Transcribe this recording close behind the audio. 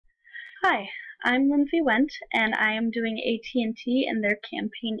Hi, I'm Lindsay Wendt, and I am doing AT&T and their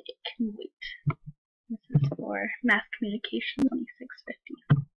campaign It Can Wait. This is for Mass Communication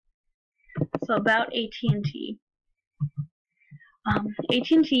 2650. So about AT&T.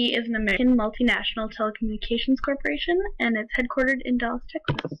 AT&T is an American multinational telecommunications corporation, and it's headquartered in Dallas,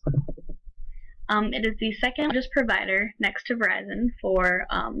 Texas. It is the second largest provider next to Verizon for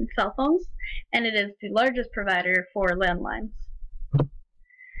cell phones, and it is the largest provider for landlines.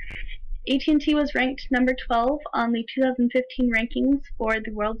 AT&T was ranked number 12 on the 2015 rankings for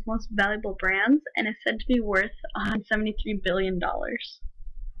the world's most valuable brands and is said to be worth $173 billion.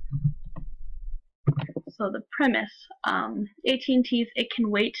 So the premise, AT&T's It Can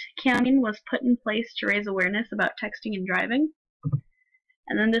Wait campaign was put in place to raise awareness about texting and driving.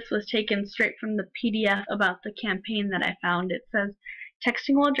 And then this was taken straight from the PDF about the campaign that I found. It says,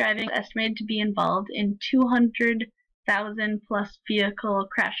 texting while driving is estimated to be involved in 200,000 plus vehicle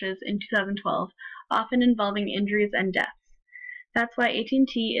crashes in 2012, often involving injuries and deaths. That's why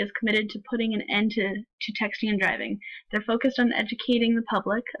AT&T is committed to putting an end to texting and driving. They're focused on educating the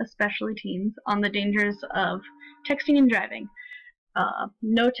public, especially teens, on the dangers of texting and driving.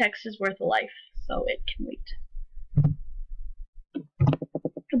 No text is worth a life, so it can wait.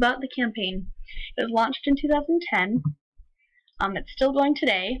 About the campaign, it was launched in 2010. It's still going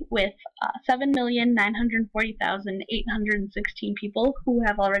today with 7,940,816 people who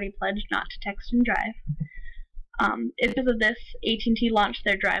have already pledged not to text and drive. Because of this, AT&T launched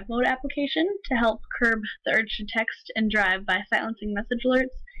their Drive Mode application to help curb the urge to text and drive by silencing message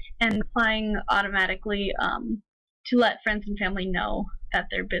alerts and replying automatically to let friends and family know that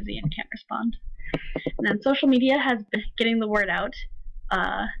they're busy and can't respond. And then social media has been getting the word out.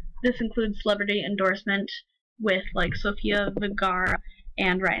 This includes celebrity endorsement with like Sofia Vergara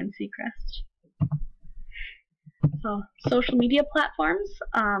and Ryan Seacrest. So social media platforms.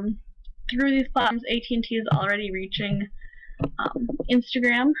 Through these platforms, AT&T is already reaching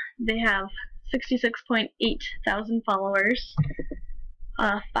Instagram. They have 66.8 thousand followers,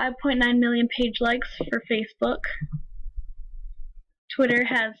 5.9 million page likes for Facebook. Twitter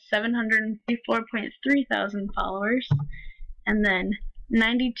has 754.3 thousand followers, and then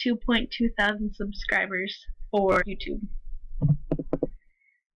 92.2 thousand subscribers for YouTube.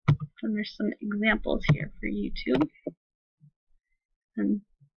 And there's some examples here for YouTube. And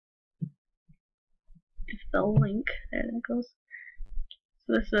if the link, there it goes.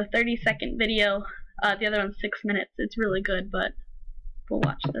 So this is a 30-second video. The other one's 6 minutes. It's really good, but we'll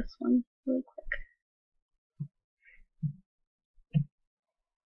watch this one really quick.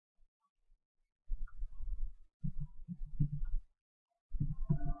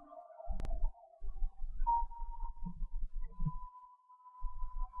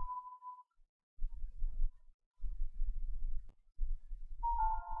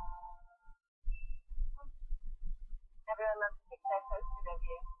 Everyone loves to keep their posted of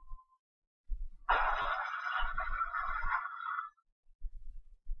you.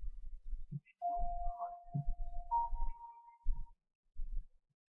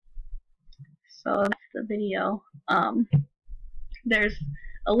 So that's the video. There's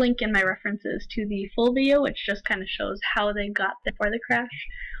a link in my references to the full video, which just kind of shows how they got there for the crash.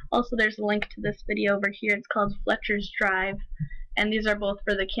 Also, there's a link to this video over here. It's called Fletcher's Drive, and these are both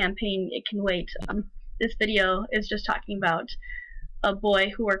for the campaign It Can Wait. This video is just talking about a boy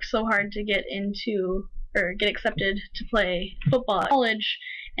who worked so hard to get accepted to play football at college,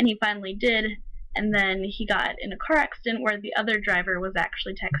 and he finally did, and then he got in a car accident where the other driver was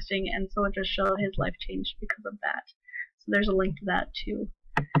actually texting, and so it just showed his life changed because of that. So there's a link to that too.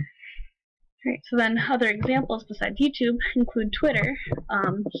 Alright, so then other examples besides YouTube include Twitter.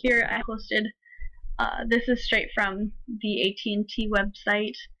 Here I posted, this is straight from the AT&T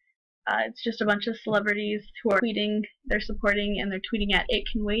website. It's just a bunch of celebrities who are tweeting, they're supporting, and they're tweeting at It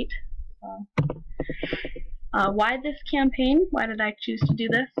Can Wait. Why this campaign? Why did I choose to do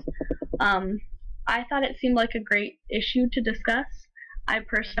this? I thought it seemed like a great issue to discuss. I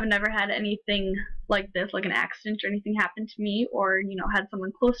personally have never had anything like this, like an accident or anything happen to me, or had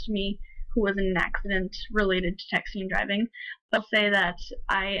someone close to me who was in an accident related to texting and driving. But I'll say that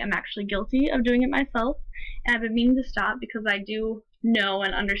I am actually guilty of doing it myself, and I've been meaning to stop because I do know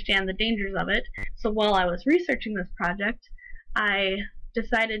and understand the dangers of it. So while I was researching this project, I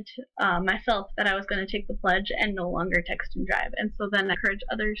decided myself that I was going to take the pledge and no longer text and drive, and so then I encourage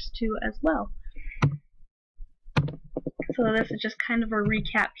others to as well. So this is just kind of a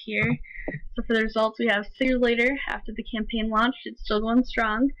recap here. So for the results, we have 6 years later, after the campaign launched, it's still going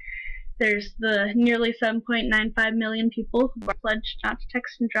strong. There's the nearly 7.95 million people who are pledged not to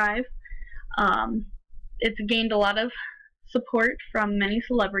text and drive. It's gained a lot of support from many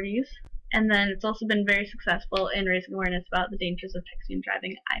celebrities. And then it's also been very successful in raising awareness about the dangers of texting and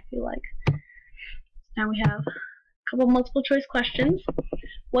driving, I feel like. Now we have a couple multiple choice questions.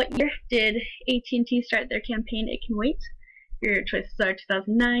 What year did AT&T start their campaign It Can Wait? Your choices are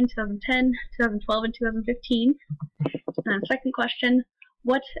 2009, 2010, 2012, and 2015. And then second question,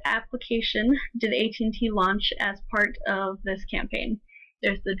 what application did AT&T launch as part of this campaign?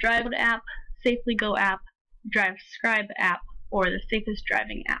 There's the Drive app, Safely Go app, Drive Scribe app, or the Safest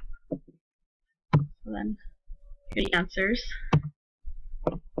Driving app. So then, here are the answers.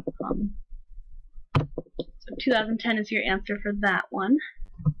 So 2010 is your answer for that one.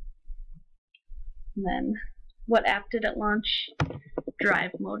 And then, what app did it launch?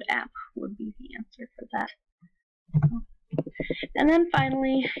 Drive Mode app would be the answer for that. And then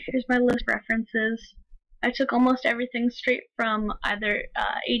finally, here's my list of references. I took almost everything straight from either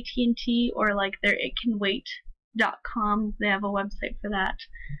AT&T or like their itcanwait.com. They have a website for that.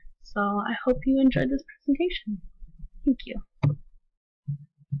 So I hope you enjoyed this presentation. Thank you.